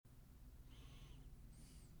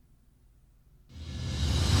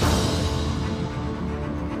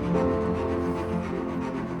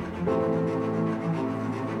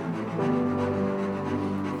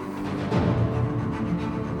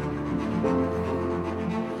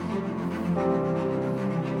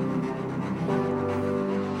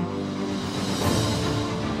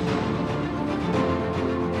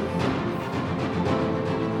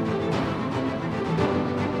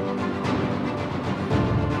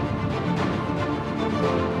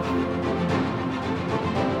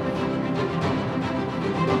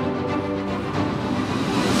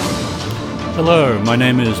Hello, my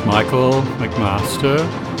name is Michael McMaster,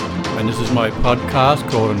 and this is my podcast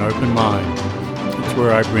called An Open Mind. It's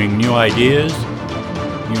where I bring new ideas,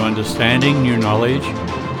 new understanding, new knowledge,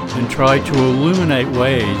 and try to illuminate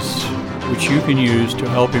ways which you can use to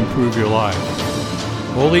help improve your life.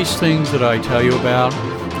 All these things that I tell you about,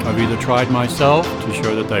 I've either tried myself to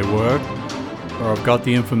show that they work, or I've got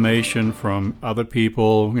the information from other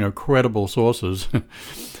people, credible sources.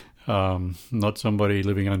 Not somebody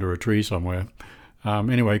living under a tree somewhere.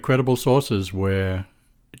 Anyway, credible sources where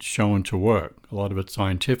it's shown to work. A lot of it's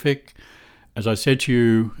scientific. As I said to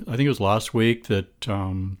you, I think it was last week, that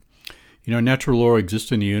natural law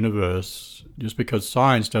exists in the universe. Just because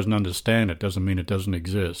science doesn't understand it doesn't mean it doesn't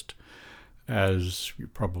exist. As you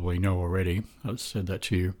probably know already, I've said that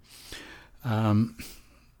to you.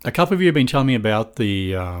 A couple of you have been telling me about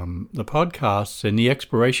the podcasts and the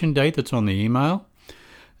expiration date that's on the email.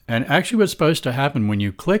 And actually what's supposed to happen when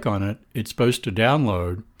you click on it, it's supposed to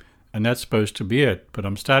download, and that's supposed to be it. But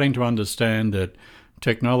I'm starting to understand that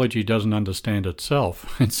technology doesn't understand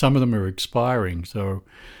itself, and some of them are expiring. So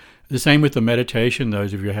the same with the meditation,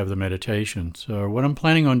 those of you who have the meditation. So what I'm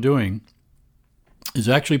planning on doing is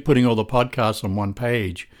actually putting all the podcasts on one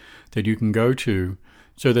page that you can go to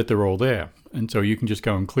so that they're all there. And so you can just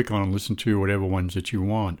go and click on and listen to whatever ones that you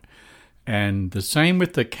want. And the same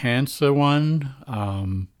with the cancer one,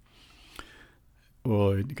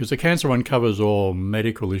 because the cancer one covers all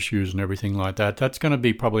medical issues and everything like that. That's going to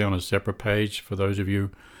be probably on a separate page for those of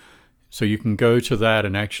you. So you can go to that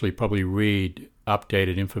and actually probably read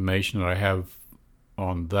updated information that I have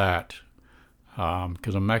on that.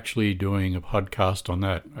 Because I'm actually doing a podcast on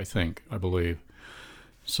that, I believe.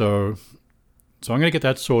 So I'm going to get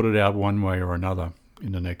that sorted out one way or another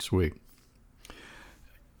in the next week.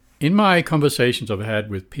 In my conversations I've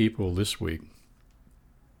had with people this week,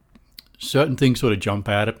 certain things sort of jump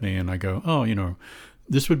out at me and I go,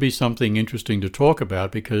 this would be something interesting to talk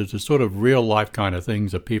about because it's sort of real life kind of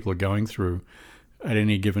things that people are going through at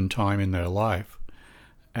any given time in their life.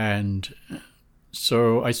 And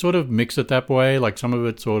so I sort of mix it that way, like some of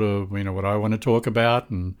it's sort of, what I want to talk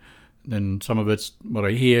about, and then some of it's what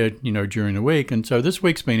I hear, during the week. And so this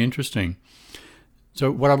week's been interesting. So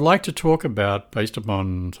what I'd like to talk about, based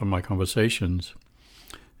upon some of my conversations,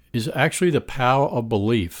 is actually the power of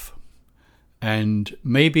belief. And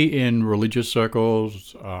maybe in religious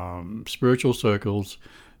circles, spiritual circles,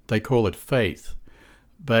 they call it faith.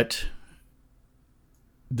 But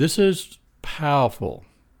this is powerful.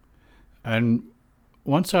 And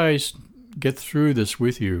once I get through this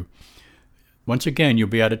with you, once again, you'll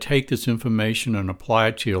be able to take this information and apply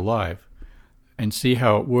it to your life and see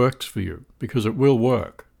how it works for you, because it will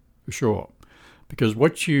work, for sure. Because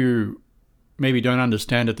what you maybe don't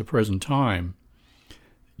understand at the present time,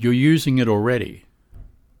 you're using it already.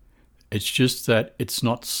 It's just that it's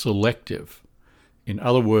not selective. In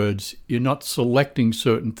other words, you're not selecting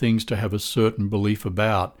certain things to have a certain belief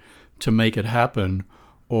about to make it happen,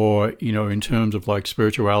 or, in terms of like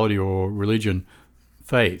spirituality or religion,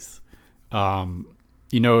 faith.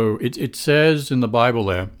 It says in the Bible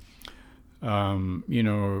there,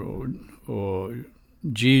 or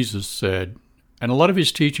Jesus said, and a lot of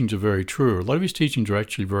his teachings are very true. A lot of his teachings are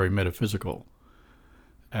actually very metaphysical,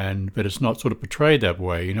 but it's not sort of portrayed that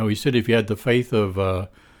way. He said if you had the faith of a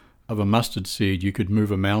mustard seed, you could move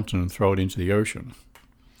a mountain and throw it into the ocean.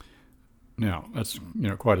 Now, that's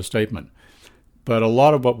quite a statement. But a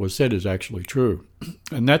lot of what was said is actually true.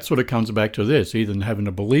 And that sort of comes back to this, either having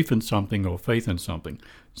a belief in something or faith in something.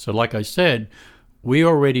 So like I said, we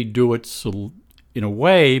already do it in a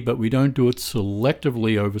way, but we don't do it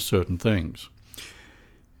selectively over certain things.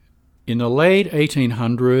 In the late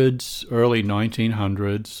 1800s, early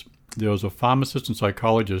 1900s, there was a pharmacist and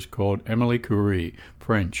psychologist called Émile Coué,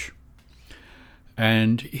 French.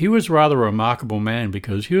 And he was rather a remarkable man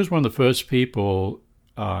because he was one of the first people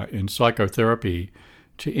in psychotherapy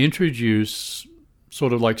to introduce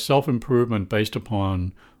sort of like self-improvement based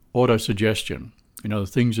upon autosuggestion, the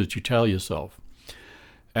things that you tell yourself.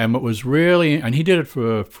 And what was really, and he did it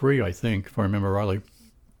for free, I think, if I remember rightly.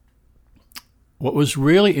 What was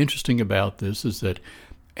really interesting about this is that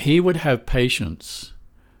he would have patients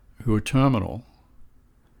who were terminal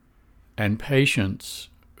and patients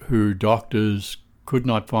who doctors could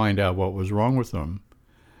not find out what was wrong with them,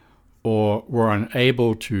 or were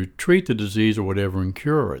unable to treat the disease or whatever and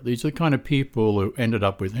cure it. These are the kind of people who ended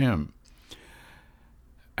up with him.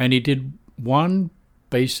 And he did one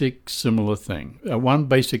basic thing,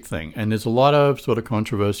 and there's a lot of sort of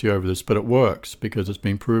controversy over this, but it works because it's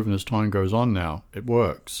been proven as time goes on now. It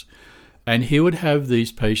works. And he would have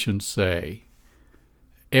these patients say,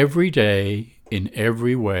 every day, in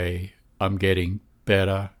every way, I'm getting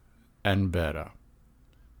better and better.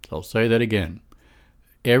 So I'll say that again.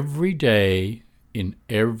 Every day, in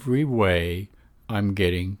every way, I'm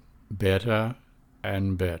getting better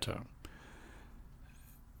and better.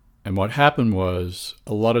 And what happened was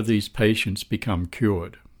a lot of these patients become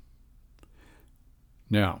cured.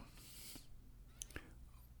 Now,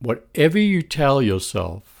 whatever you tell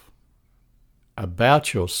yourself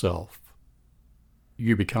about yourself,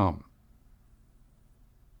 you become.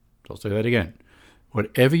 So I'll say that again.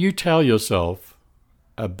 Whatever you tell yourself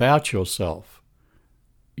about yourself,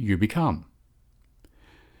 you become.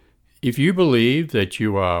 If you believe that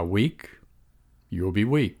you are weak, you'll be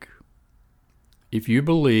weak. If you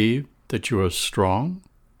believe that you are strong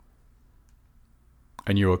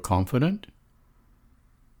and you are confident,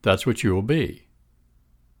 that's what you will be.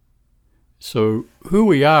 So who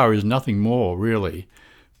we are is nothing more, really,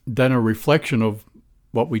 than a reflection of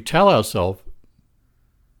what we tell ourselves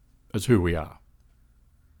as who we are.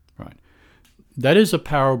 Right? That is a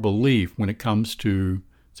power of belief when it comes to,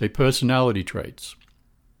 say, personality traits.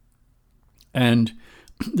 And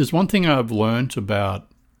there's one thing I've learned about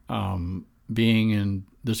being in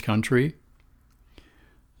this country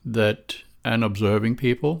and observing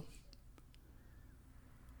people.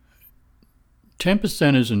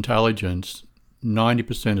 10% is intelligence,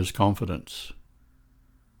 90% is confidence.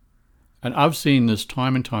 And I've seen this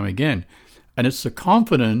time and time again. And it's the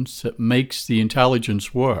confidence that makes the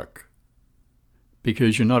intelligence work,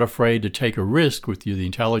 because you're not afraid to take a risk with the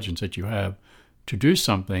intelligence that you have to do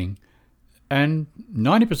something. And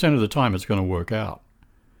 90% of the time it's going to work out.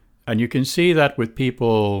 And you can see that with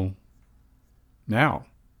people now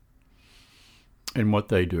in what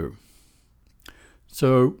they do.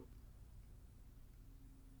 So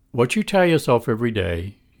what you tell yourself every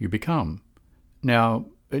day, you become. Now,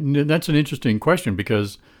 that's an interesting question,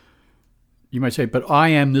 because you might say, but I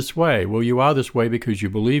am this way. Well, you are this way because you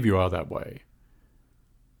believe you are that way.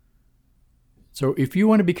 So if you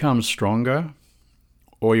want to become stronger,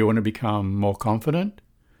 or you want to become more confident,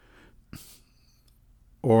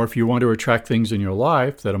 or if you want to attract things in your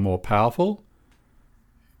life that are more powerful,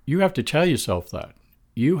 you have to tell yourself that.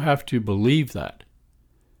 You have to believe that.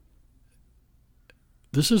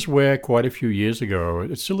 This is where quite a few years ago,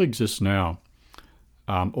 it still exists now,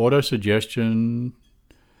 autosuggestion,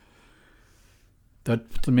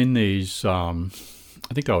 that put them in these, I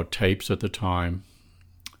think they were tapes at the time,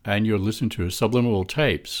 and you'd listen to subliminal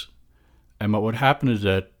tapes. And what would happen is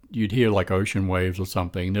that you'd hear like ocean waves or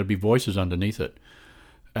something, and there'd be voices underneath it.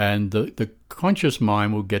 And the conscious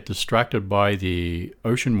mind will get distracted by the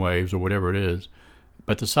ocean waves or whatever it is.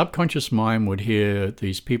 But the subconscious mind would hear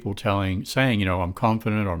these people saying, I'm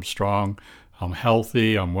confident, I'm strong, I'm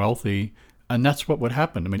healthy, I'm wealthy. And that's what would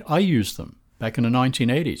happen. I mean, I used them back in the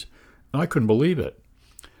 1980s, and I couldn't believe it.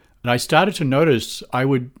 And I started to notice I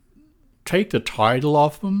would take the title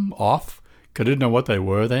off them, because I didn't know what they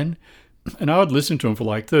were then. And I would listen to them for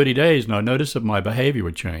like 30 days, and I'd notice that my behavior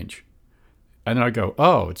would change. And then I'd go,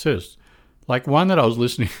 oh, it's this. Like one that I was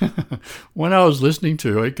listening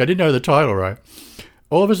to, I didn't know the title, right?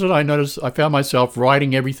 All of a sudden I found myself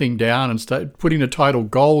writing everything down and started putting the title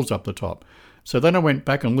goals up the top. So then I went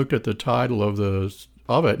back and looked at the title of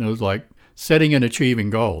it, and it was like setting and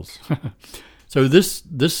achieving goals. So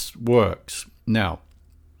this works. Now,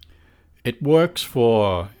 it works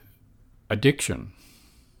for addiction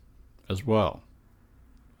as well.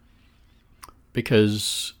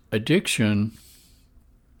 Because addiction,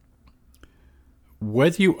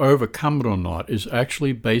 whether you overcome it or not, is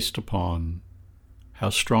actually based upon how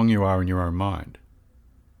strong you are in your own mind.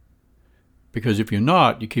 Because if you're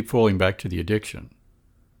not, you keep falling back to the addiction.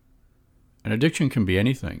 And addiction can be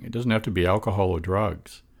anything. It doesn't have to be alcohol or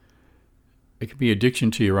drugs. It can be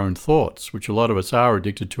addiction to your own thoughts, which a lot of us are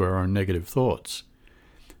addicted to our own negative thoughts.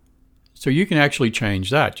 So you can actually change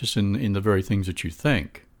that just in the very things that you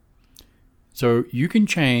think. So you can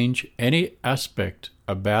change any aspect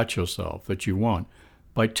about yourself that you want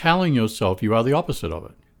by telling yourself you are the opposite of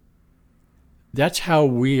it. That's how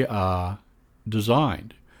we are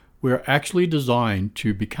designed. We're actually designed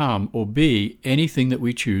to become or be anything that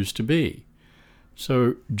we choose to be.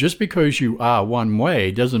 So just because you are one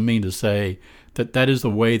way doesn't mean to say that that is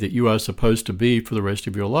the way that you are supposed to be for the rest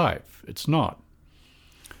of your life. It's not.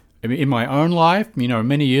 I mean, in my own life,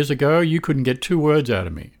 many years ago, you couldn't get 2 words out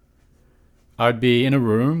of me. I'd be in a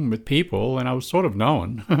room with people, and I was sort of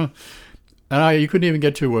known, and you couldn't even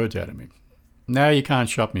get 2 words out of me. Now you can't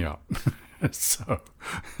shut me up. So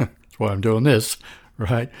that's why I'm doing this,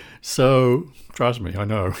 right? So trust me, I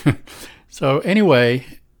know. So anyway,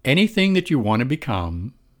 anything that you want to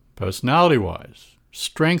become, personality-wise,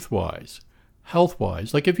 strength-wise,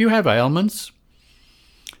 health-wise. Like if you have ailments,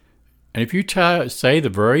 and if you say the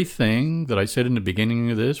very thing that I said in the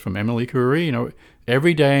beginning of this from Emily Coury,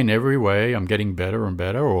 every day in every way I'm getting better and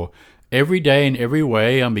better, or every day in every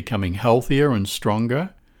way I'm becoming healthier and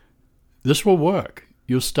stronger, this will work.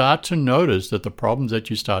 You'll start to notice that the problems that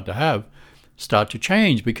you start to have start to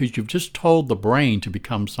change because you've just told the brain to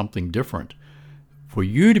become something different. For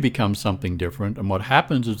you to become something different, and what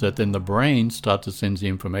happens is that then the brain starts to send the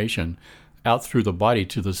information out through the body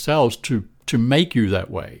to the cells to make you that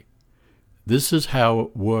way. This is how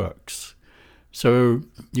it works. So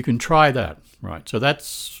you can try that, right? So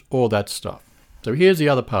that's all that stuff. So here's the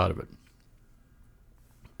other part of it.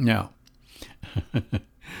 Now,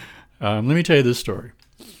 let me tell you this story.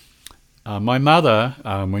 My mother,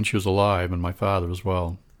 when she was alive, and my father as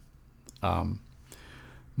well,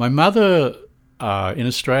 my mother in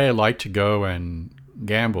Australia liked to go and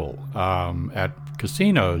gamble at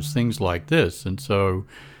casinos, things like this. And so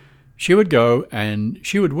she would go and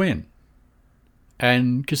she would win.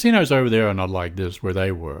 And casinos over there are not like this where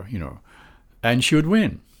they were, and she would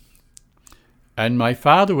win. And my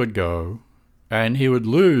father would go and he would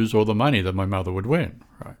lose all the money that my mother would win,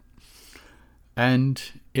 right? And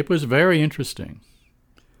it was very interesting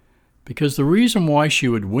because the reason why she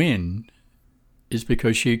would win is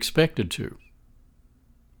because she expected to.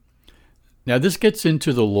 Now, this gets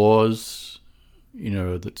into the laws,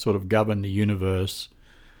 that sort of govern the universe,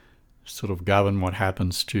 sort of govern what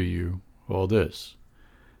happens to you, all this.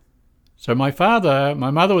 So my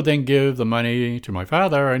mother would then give the money to my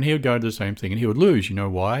father and he would go do the same thing and he would lose. You know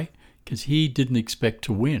why? Because he didn't expect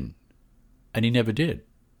to win and he never did.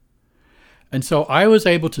 And so I was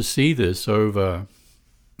able to see this over,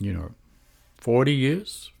 40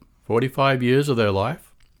 years, 45 years of their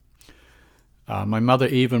life. My mother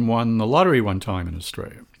even won the lottery one time in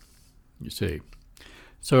Australia, you see.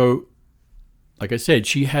 So, like I said,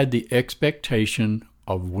 she had the expectation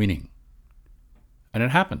of winning. And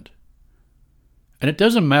it happened. And it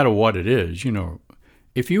doesn't matter what it is,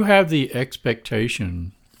 if you have the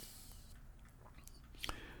expectation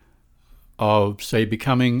of, say,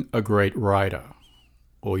 becoming a great writer,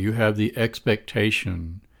 or you have the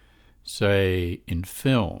expectation, say, in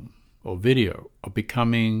film or video, of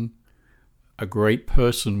becoming a great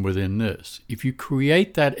person within this, if you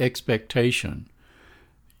create that expectation,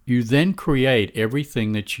 you then create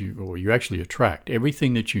everything you actually attract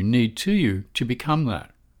everything that you need to you to become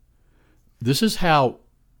that. This is how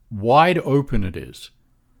wide open it is.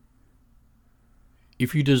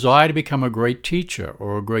 If you desire to become a great teacher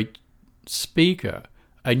or a great speaker,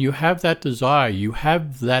 and you have that desire, you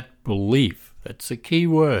have that belief, that's the key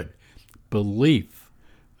word, belief,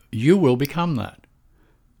 you will become that.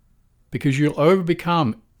 Because you'll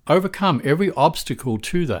overcome every obstacle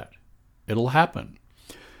to that. It'll happen.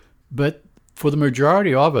 But for the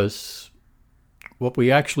majority of us, what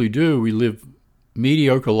we actually do, we live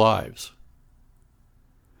mediocre lives.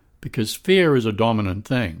 Because fear is a dominant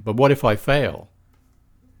thing. But what if I fail?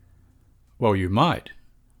 Well, you might.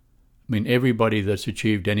 Everybody that's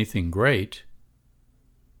achieved anything great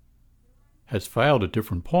has failed at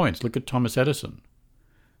different points. Look at Thomas Edison.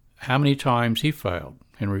 How many times he failed?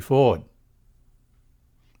 Henry Ford.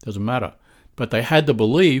 Doesn't matter. But they had the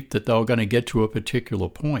belief that they were going to get to a particular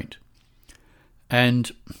point.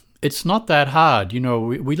 And it's not that hard.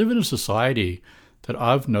 We live in a society that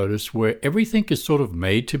I've noticed where everything is sort of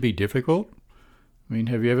made to be difficult.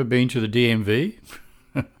 Have you ever been to the DMV?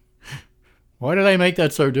 Why do they make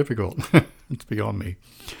that so difficult? It's beyond me.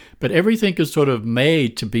 But everything is sort of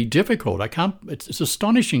made to be difficult. It's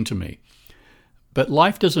astonishing to me. But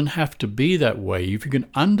life doesn't have to be that way. If you can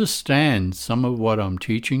understand some of what I'm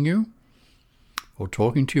teaching you or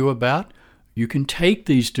talking to you about, you can take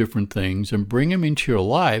these different things and bring them into your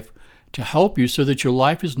life to help you so that your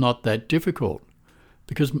life is not that difficult.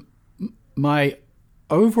 Because my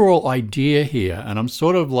overall idea here, and I'm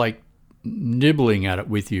sort of like nibbling at it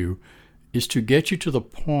with you, is to get you to the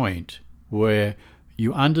point where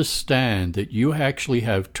you understand that you actually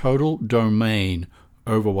have total domain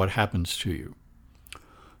over what happens to you.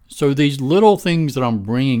 So these little things that I'm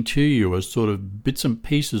bringing to you are sort of bits and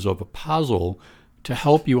pieces of a puzzle to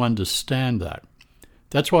help you understand that.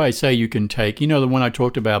 That's why I say you can take, the one I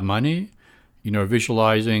talked about money,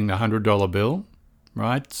 visualizing the $100 bill,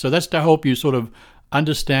 right? So that's to help you sort of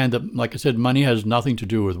understand that, like I said, money has nothing to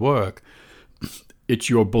do with work. It's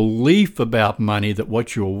your belief about money that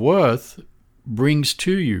what you're worth brings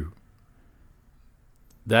to you.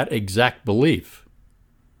 That exact belief.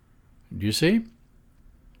 Do you see?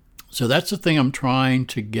 So that's the thing I'm trying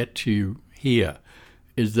to get to here,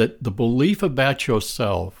 is that the belief about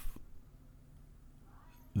yourself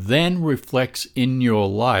then reflects in your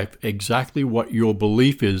life exactly what your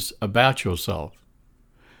belief is about yourself.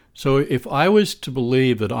 So if I was to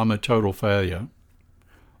believe that I'm a total failure,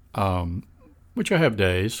 which I have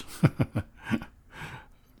days,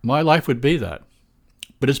 my life would be that.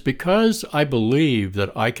 But it's because I believe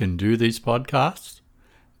that I can do these podcasts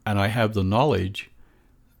and I have the knowledge,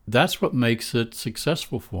 that's what makes it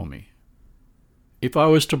successful for me. If I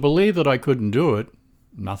was to believe that I couldn't do it,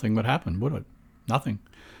 nothing would happen, would it? Nothing.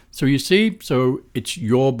 So you see, so it's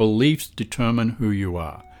your beliefs determine who you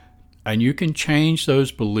are. And you can change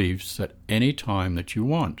those beliefs at any time that you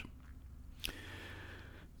want.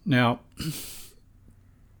 Now,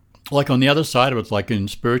 like on the other side of it, like in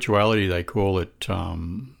spirituality, they call it,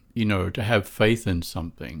 to have faith in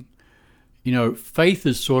something. Faith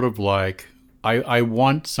is sort of like, I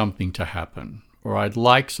want something to happen, or I'd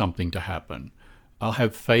like something to happen. I'll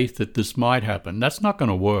have faith that this might happen. That's not going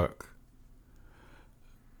to work.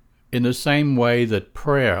 In the same way that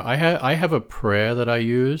prayer, I have a prayer that I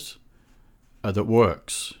use that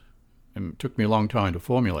works. And it took me a long time to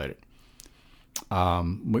formulate it.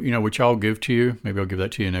 Which I'll give to you. Maybe I'll give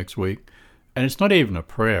that to you next week. And it's not even a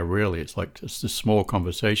prayer, really. It's like it's this small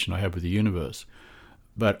conversation I have with the universe.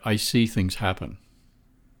 But I see things happen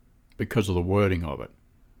because of the wording of it.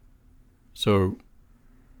 So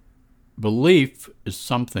belief is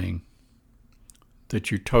something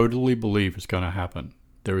that you totally believe is going to happen.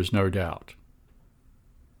 There is no doubt.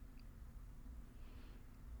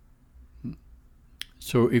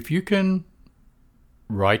 So if you can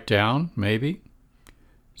write down, maybe,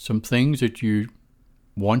 some things that you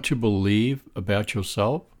want to believe about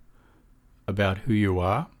yourself, about who you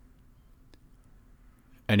are,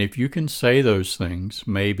 and if you can say those things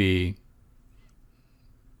maybe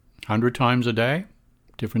 100 times a day,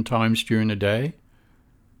 different times during the day,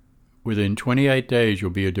 within 28 days you'll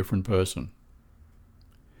be a different person.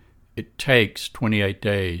 It takes 28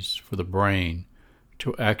 days for the brain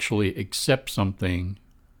to actually accept something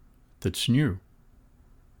that's new.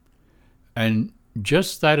 And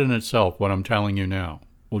just that in itself, what I'm telling you now,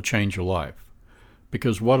 will change your life.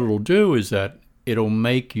 Because what it'll do is that it'll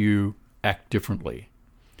make you act differently.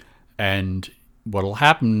 And what'll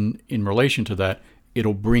happen in relation to that,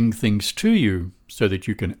 it'll bring things to you so that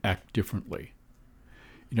you can act differently.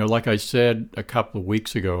 Like I said a couple of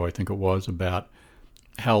weeks ago, I think it was, about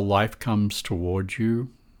how life comes towards you,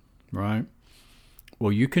 right?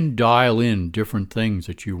 Well, you can dial in different things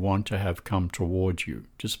that you want to have come towards you,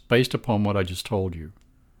 just based upon what I just told you.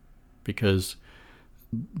 Because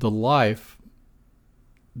the life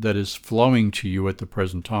that is flowing to you at the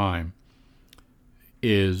present time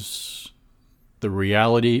is the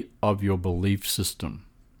reality of your belief system.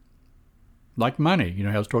 Like money.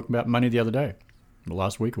 I was talking about money the other day,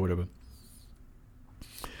 last week or whatever.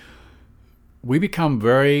 We become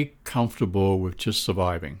very comfortable with just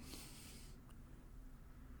surviving.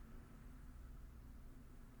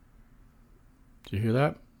 Do you hear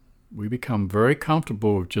that? We become very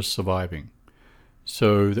comfortable with just surviving,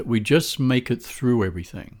 so that we just make it through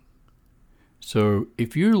everything. So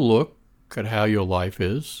if you look at how your life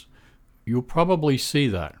is, you'll probably see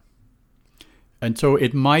that. And so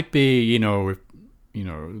it might be, the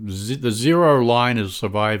zero line is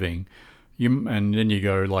surviving, and then you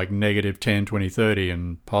go like negative 10, 20, 30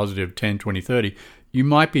 and positive 10, 20, 30. You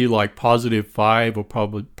might be like positive 5 or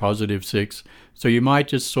probably positive 6. So you might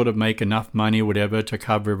just sort of make enough money or whatever to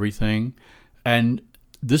cover everything. And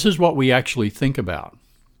this is what we actually think about.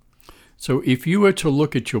 So if you were to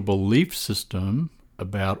look at your belief system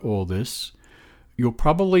about all this, you'll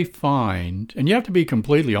probably find, and you have to be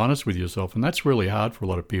completely honest with yourself, and that's really hard for a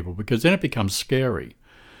lot of people because then it becomes scary.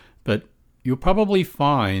 But you'll probably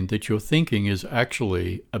find that your thinking is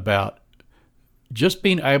actually about just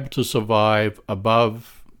being able to survive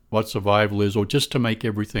above what survival is, or just to make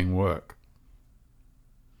everything work.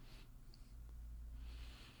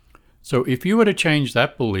 So if you were to change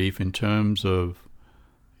that belief in terms of,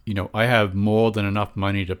 I have more than enough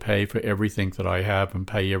money to pay for everything that I have and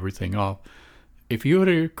pay everything off, if you were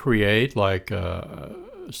to create like a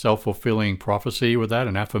self-fulfilling prophecy with that,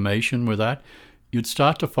 an affirmation with that, you'd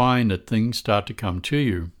start to find that things start to come to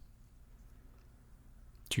you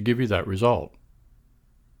to give you that result.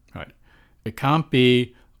 Right? It can't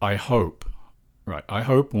be, I hope. Right? I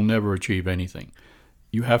hope will never achieve anything.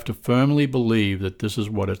 You have to firmly believe that this is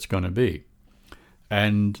what it's going to be.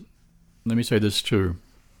 And let me say this too.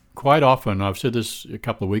 Quite often, I've said this a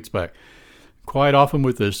couple of weeks back, quite often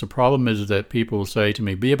with this, the problem is that people say to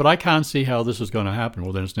me, "Yeah, but I can't see how this is going to happen."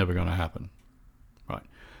 Well, then it's never going to happen. Right?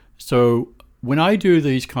 So when I do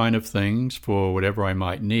these kind of things for whatever I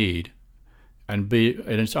might need, and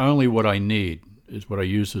it's only what I need, is what I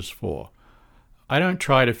use this for. I don't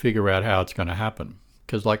try to figure out how it's going to happen.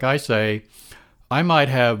 Because like I say, I might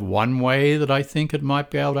have one way that I think it might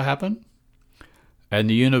be able to happen, and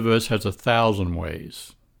the universe has 1,000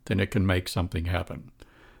 ways then it can make something happen.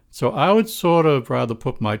 So I would sort of rather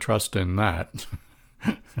put my trust in that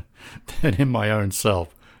than in my own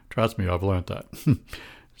self. Trust me, I've learned that.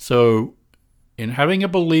 So in having a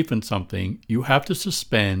belief in something, you have to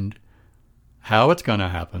suspend how it's going to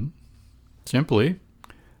happen, simply,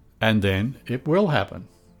 and then it will happen.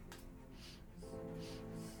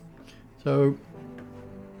 So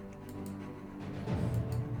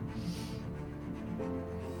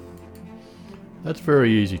that's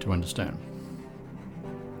very easy to understand.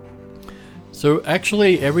 So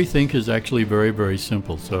actually, everything is actually very, very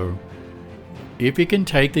simple. So if you can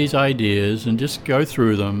take these ideas and just go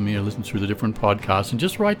through them, listen through the different podcasts and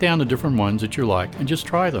just write down the different ones that you like and just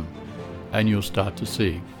try them, and you'll start to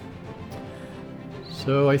see.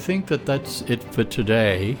 So I think that that's it for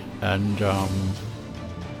today. And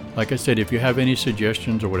like I said, if you have any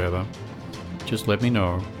suggestions or whatever, just let me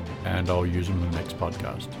know and I'll use them in the next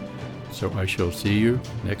podcast. So I shall see you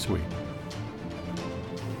next week.